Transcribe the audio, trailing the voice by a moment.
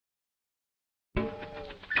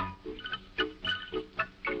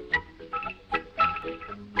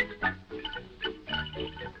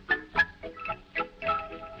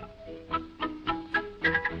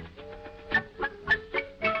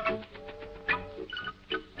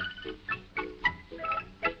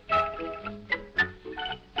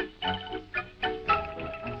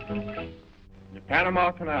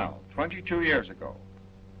Panama Canal 22 years ago.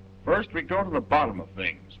 First, we go to the bottom of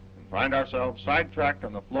things and find ourselves sidetracked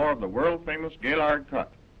on the floor of the world-famous Gaillard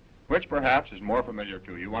Cut, which perhaps is more familiar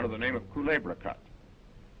to you under the name of Culebra Cut.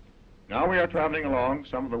 Now we are traveling along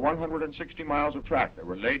some of the 160 miles of track that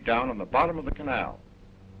were laid down on the bottom of the canal,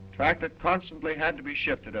 track that constantly had to be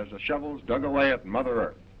shifted as the shovels dug away at Mother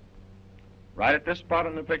Earth. Right at this spot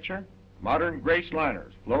in the picture, modern Grace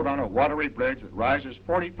liners float on a watery bridge that rises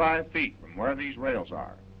 45 feet from where these rails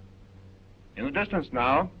are. In the distance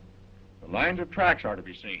now, the lines of tracks are to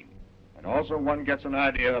be seen, and also one gets an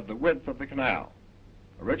idea of the width of the canal.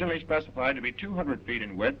 Originally specified to be 200 feet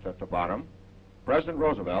in width at the bottom, President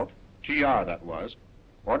Roosevelt, TR that was,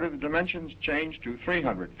 ordered the dimensions changed to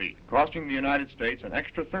 300 feet, costing the United States an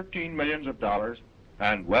extra $13 million,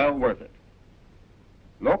 and well worth it.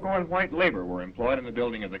 Local and white labor were employed in the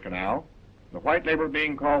building of the canal, the white labor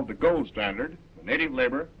being called the gold standard, the native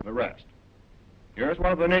labor the rest. Here's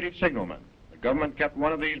one of the native signalmen. The government kept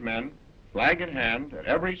one of these men, flag in hand, at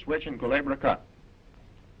every switch in Culebra Cut.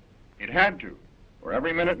 It had to, for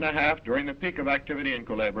every minute and a half during the peak of activity in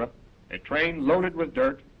Culebra, a train loaded with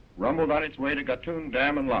dirt rumbled on its way to Gatun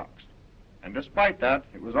Dam and locks. And despite that,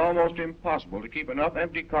 it was almost impossible to keep enough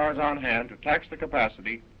empty cars on hand to tax the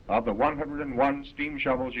capacity of the 101 steam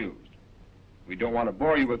shovels used. We don't want to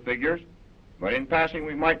bore you with figures, but in passing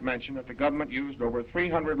we might mention that the government used over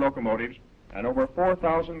 300 locomotives and over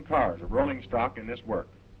 4,000 cars of rolling stock in this work.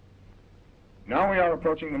 Now we are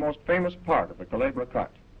approaching the most famous part of the Culebra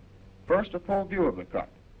Cut. First, a full view of the cut,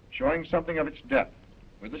 showing something of its depth,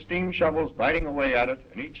 with the steam shovels biting away at it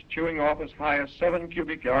and each chewing off as high as 7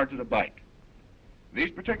 cubic yards at a bite.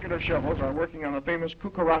 These particular shovels are working on the famous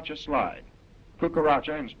cucaracha slide.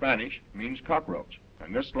 Cucaracha in Spanish means cockroach,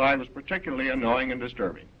 and this slide was particularly annoying and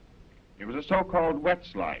disturbing. It was a so-called wet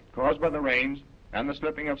slide caused by the rains and the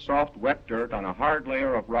slipping of soft, wet dirt on a hard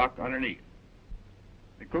layer of rock underneath.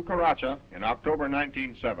 The cucaracha in October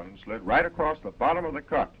 1907 slid right across the bottom of the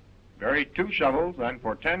cut, buried 2 shovels, and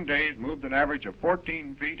for 10 days moved an average of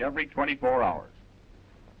 14 feet every 24 hours.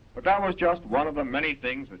 But that was just one of the many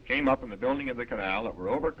things that came up in the building of the canal that were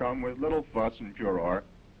overcome with little fuss and furor,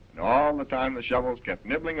 and all the time the shovels kept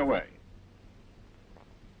nibbling away.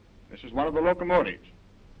 This is one of the locomotives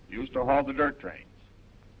used to haul the dirt trains.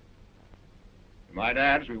 We might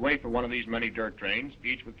add, as we wait for one of these many dirt trains,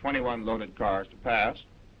 each with 21 loaded cars to pass,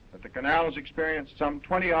 that the canal has experienced some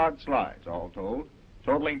 20-odd slides, all told,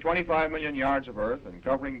 totaling 25 million yards of earth and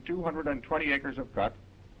covering 220 acres of cut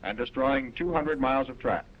and destroying 200 miles of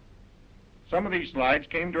track. Some of these slides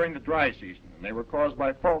came during the dry season, and they were caused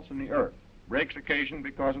by faults in the earth, breaks occasioned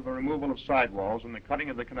because of the removal of sidewalls and the cutting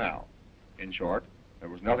of the canal. In short, there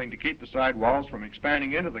was nothing to keep the sidewalls from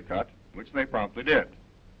expanding into the cut, which they promptly did.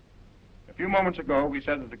 A few moments ago, we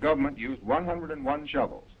said that the government used 101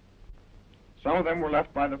 shovels. Some of them were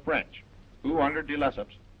left by the French, who, under de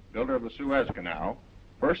Lesseps, builder of the Suez Canal,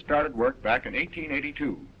 first started work back in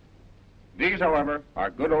 1882. These, however, are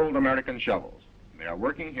good old American shovels. They are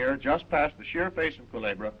working here just past the sheer face of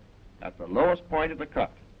Culebra at the lowest point of the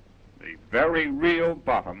cut, the very real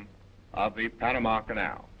bottom of the Panama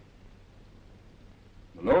Canal.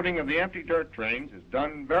 The loading of the empty dirt trains is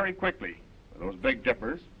done very quickly with those big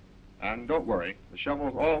dippers, and don't worry, the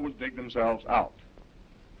shovels always dig themselves out.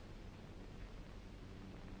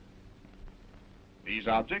 These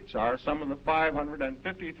objects are some of the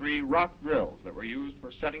 553 rock drills that were used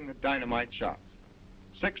for setting the dynamite shots.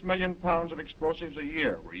 6 million pounds of explosives a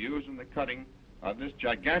year were used in the cutting of this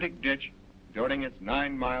gigantic ditch during its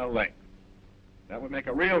 9-mile length. That would make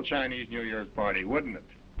a real Chinese New Year's party, wouldn't it?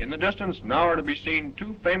 In the distance now are to be seen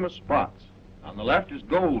 2 famous spots. On the left is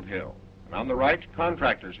Gold Hill, and on the right,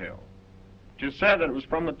 Contractor's Hill. It is said that it was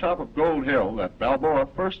from the top of Gold Hill that Balboa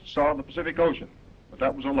first saw the Pacific Ocean, but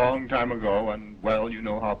that was a long time ago, and, well, you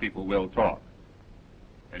know how people will talk.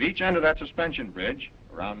 At each end of that suspension bridge,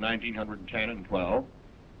 around 1910 and 12,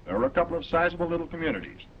 there were a couple of sizable little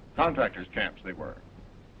communities, contractors' camps they were.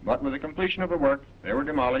 But with the completion of the work, they were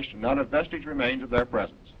demolished and not a vestige remains of their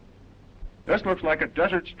presence. This looks like a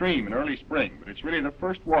desert stream in early spring, but it's really the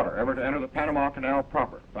first water ever to enter the Panama Canal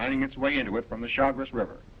proper, finding its way into it from the Chagres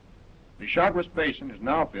River. The Chagres Basin is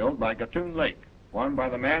now filled by Gatun Lake, formed by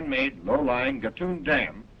the man-made, low-lying Gatun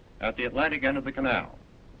Dam at the Atlantic end of the canal.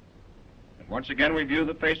 And once again we view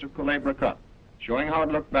the face of Culebra Cut, showing how it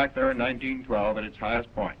looked back there in 1912 at its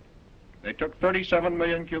highest point. They took 37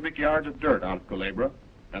 million cubic yards of dirt out of Culebra,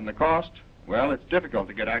 and the cost, well, it's difficult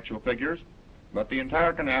to get actual figures, but the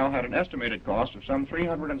entire canal had an estimated cost of some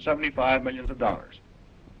 $375 million.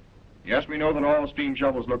 Yes, we know that all steam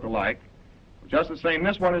shovels look alike, Just the same,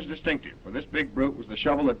 this one is distinctive, for this big brute was the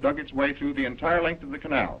shovel that dug its way through the entire length of the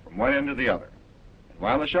canal, from one end to the other. And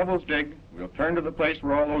while the shovels dig, we'll turn to the place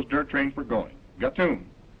where all those dirt trains were going, Gatun.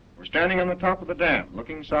 We're standing on the top of the dam,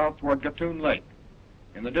 looking south toward Gatun Lake.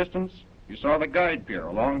 In the distance, you saw the guide pier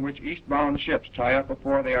along which eastbound ships tie up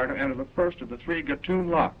before they are to enter the first of the 3 Gatun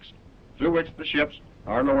locks, through which the ships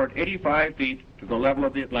are lowered 85 feet to the level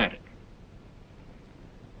of the Atlantic.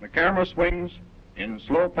 The camera swings in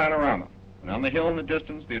slow panorama, and on the hill in the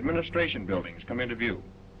distance, the administration buildings come into view.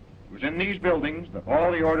 It was in these buildings that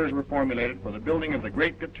all the orders were formulated for the building of the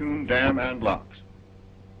Great Gatun Dam and locks.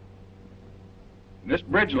 This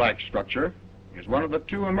bridge-like structure is one of the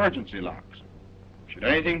 2 emergency locks. Should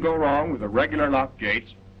anything go wrong with the regular lock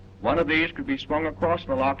gates, one of these could be swung across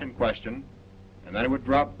the lock in question, and then it would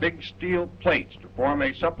drop big steel plates to form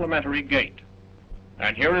a supplementary gate.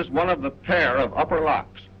 And here is one of the pair of upper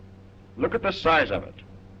locks. Look at the size of it.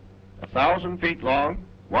 1,000 feet long,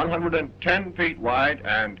 110 feet wide,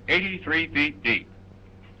 and 83 feet deep.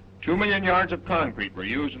 2 million yards of concrete were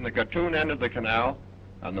used in the Gatun end of the canal,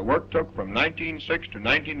 and the work took from 1906 to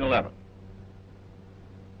 1911.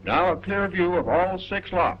 Now a clear view of all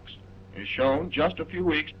 6 locks is shown just a few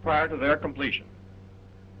weeks prior to their completion.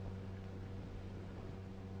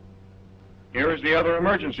 Here is the other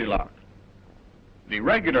emergency lock. The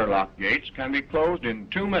regular lock gates can be closed in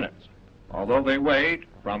 2 minutes, although they weighed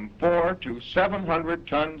from 4 to 700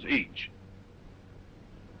 tons each.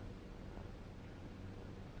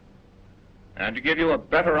 And to give you a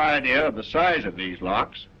better idea of the size of these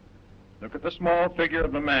locks, look at the small figure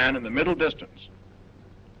of the man in the middle distance.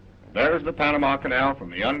 There's the Panama Canal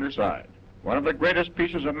from the underside, one of the greatest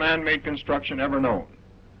pieces of man-made construction ever known.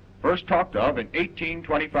 First talked of in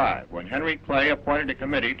 1825, when Henry Clay appointed a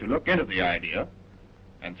committee to look into the idea,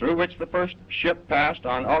 and through which the first ship passed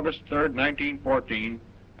on August 3rd, 1914,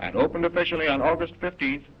 and opened officially on August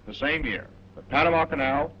 15th the same year. The Panama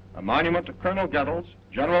Canal, a monument to Colonel Goethals,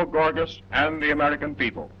 General Gorgas, and the American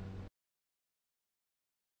people.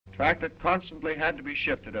 A track that constantly had to be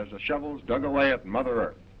shifted as the shovels dug away at Mother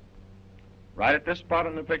Earth. Right at this spot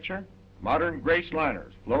in the picture, modern Grace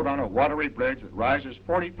liners float on a watery bridge that rises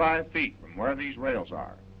 45 feet from where these rails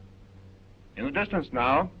are. In the distance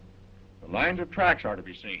now, the lines of tracks are to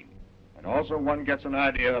be seen, and also one gets an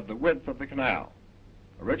idea of the width of the canal.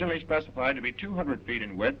 Originally specified to be 200 feet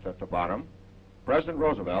in width at the bottom, President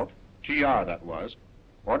Roosevelt, TR that was,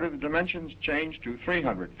 ordered the dimensions changed to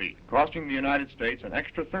 300 feet, costing the United States an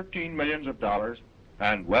extra $13 million,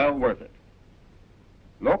 and well worth it.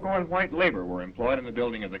 Local and white labor were employed in the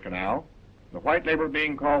building of the canal, the white labor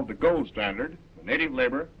being called the gold standard, the native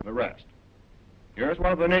labor the rest. Here's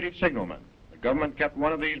one of the native signalmen. The government kept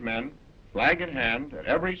one of these men, flag in hand, at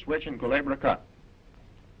every switch in Culebra Cut.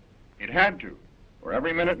 It had to, for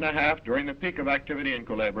every minute and a half during the peak of activity in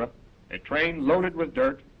Culebra, a train loaded with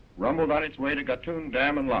dirt rumbled on its way to Gatun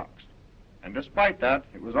Dam and locks. And despite that,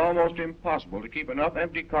 it was almost impossible to keep enough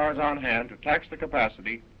empty cars on hand to tax the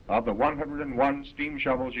capacity of the 101 steam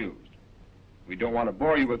shovels used. We don't want to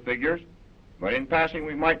bore you with figures, but in passing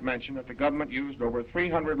we might mention that the government used over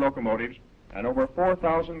 300 locomotives and over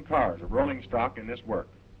 4,000 cars of rolling stock in this work.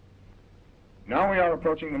 Now we are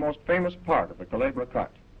approaching the most famous part of the Culebra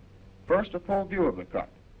Cut. First, a full view of the cut,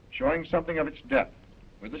 showing something of its depth,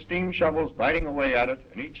 with the steam shovels biting away at it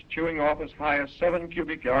and each chewing off as high as 7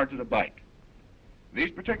 cubic yards at a bite.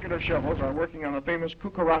 These particular shovels are working on the famous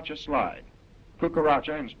cucaracha slide.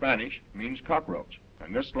 Cucaracha in Spanish means cockroach,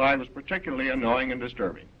 and this slide was particularly annoying and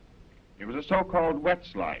disturbing. It was a so-called wet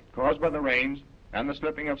slide caused by the rains and the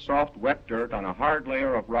slipping of soft, wet dirt on a hard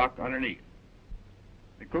layer of rock underneath.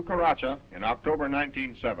 The cucaracha in October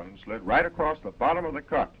 1907 slid right across the bottom of the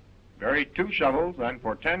cut, buried 2 shovels, and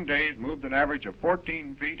for 10 days moved an average of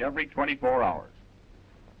 14 feet every 24 hours.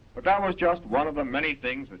 But that was just one of the many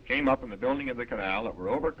things that came up in the building of the canal that were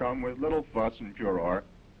overcome with little fuss and furor,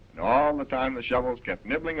 and all the time the shovels kept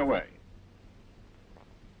nibbling away.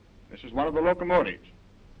 This is one of the locomotives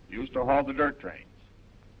used to haul the dirt trains.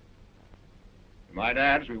 You might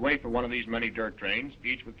add, as we wait for one of these many dirt trains,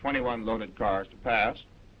 each with 21 loaded cars to pass,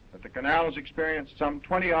 that the canal has experienced some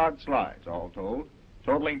 20-odd slides, all told,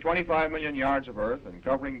 totaling 25 million yards of earth and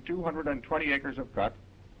covering 220 acres of cut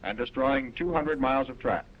and destroying 200 miles of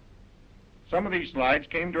track. Some of these slides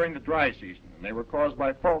came during the dry season, and they were caused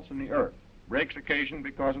by faults in the earth, breaks occasioned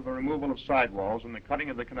because of the removal of sidewalls and the cutting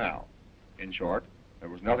of the canal. In short, there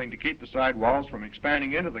was nothing to keep the sidewalls from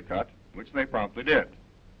expanding into the cut, which they promptly did.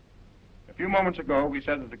 A few moments ago, we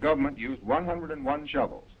said that the government used 101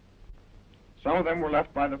 shovels. Some of them were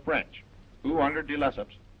left by the French, who, under de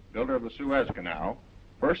Lesseps, builder of the Suez Canal,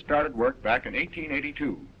 first started work back in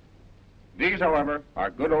 1882. These, however, are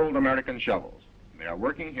good old American shovels. They are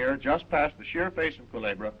working here just past the sheer face of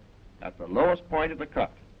Culebra at the lowest point of the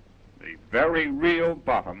cut, the very real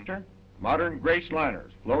bottom. Modern grace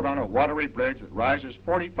liners float on a watery bridge that rises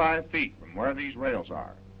 45 feet from where these rails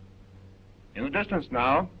are. In the distance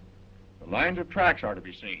now, the lines of tracks are to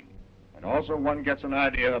be seen, and also one gets an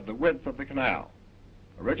idea of the width of the canal.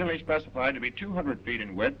 Originally specified to be 200 feet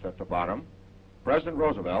in width at the bottom, President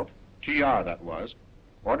Roosevelt, TR that was,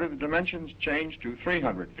 ordered the dimensions changed to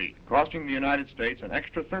 300 feet, costing the United States an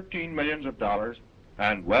extra $13 million,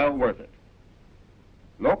 and well worth it.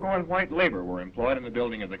 Local and white labor were employed in the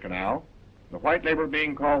building of the canal, the white labor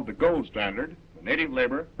being called the gold standard, the native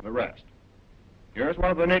labor the rest. Here's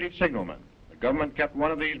one of the native signalmen. The government kept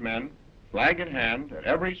one of these men, flag in hand, at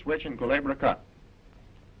every switch in Culebra Cut.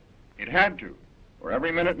 It had to, for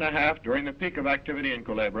every minute and a half during the peak of activity in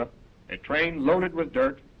Culebra, a train loaded with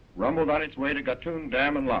dirt rumbled on its way to Gatun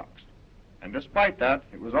Dam and Locks. And despite that,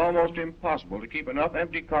 it was almost impossible to keep enough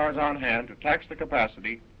empty cars on hand to tax the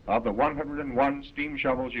capacity of the 101 steam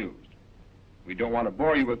shovels used. We don't want to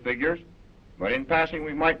bore you with figures, but in passing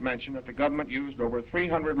we might mention that the government used over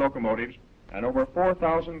 300 locomotives and over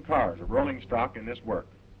 4,000 cars of rolling stock in this work.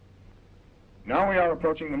 Now we are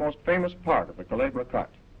approaching the most famous part of the Culebra Cut.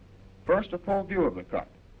 First, a full view of the cut,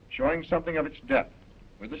 showing something of its depth,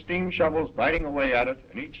 with the steam shovels biting away at it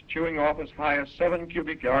and each chewing off as high as 7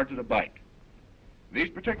 cubic yards at a bite.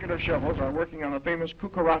 These particular shovels are working on the famous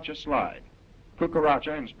cucaracha slide.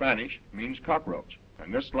 Cucaracha in Spanish means cockroach,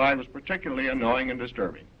 and this slide was particularly annoying and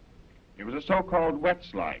disturbing. It was a so-called wet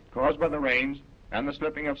slide caused by the rains and the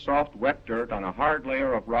slipping of soft, wet dirt on a hard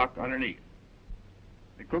layer of rock underneath.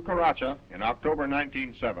 The cucaracha in October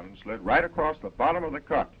 1907 slid right across the bottom of the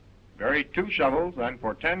cut, buried 2 shovels, and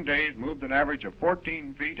for 10 days moved an average of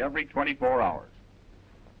 14 feet every 24 hours.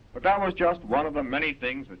 But that was just one of the many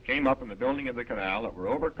things that came up in the building of the canal that were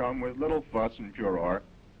overcome with little fuss and furor,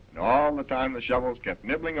 and all the time the shovels kept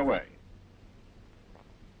nibbling away.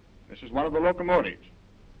 This is one of the locomotives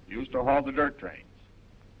used to haul the dirt trains.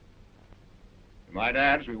 You might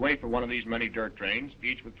add, as we wait for one of these many dirt trains,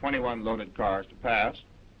 each with 21 loaded cars to pass,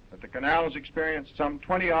 that the canal has experienced some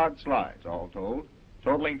 20-odd slides, all told,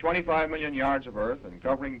 totaling 25 million yards of earth and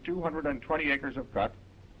covering 220 acres of cut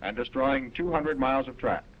and destroying 200 miles of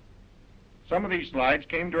track. Some of these slides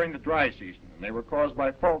came during the dry season, and they were caused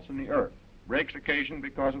by faults in the earth, breaks occasioned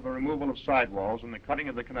because of the removal of sidewalls and the cutting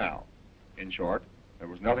of the canal. In short, there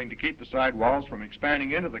was nothing to keep the sidewalls from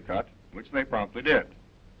expanding into the cut, which they promptly did.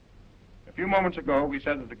 A few moments ago, we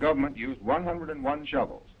said that the government used 101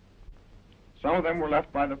 shovels. Some of them were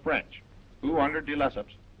left by the French, who, under de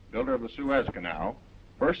Lesseps, builder of the Suez Canal,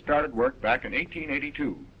 first started work back in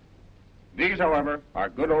 1882. These, however, are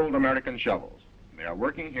good old American shovels. They are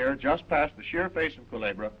working here just past the sheer face of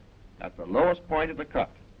Culebra at the lowest point of the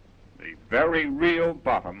cut, the very real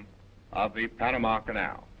bottom of the Panama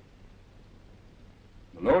Canal.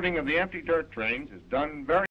 The loading of the empty dirt trains is done very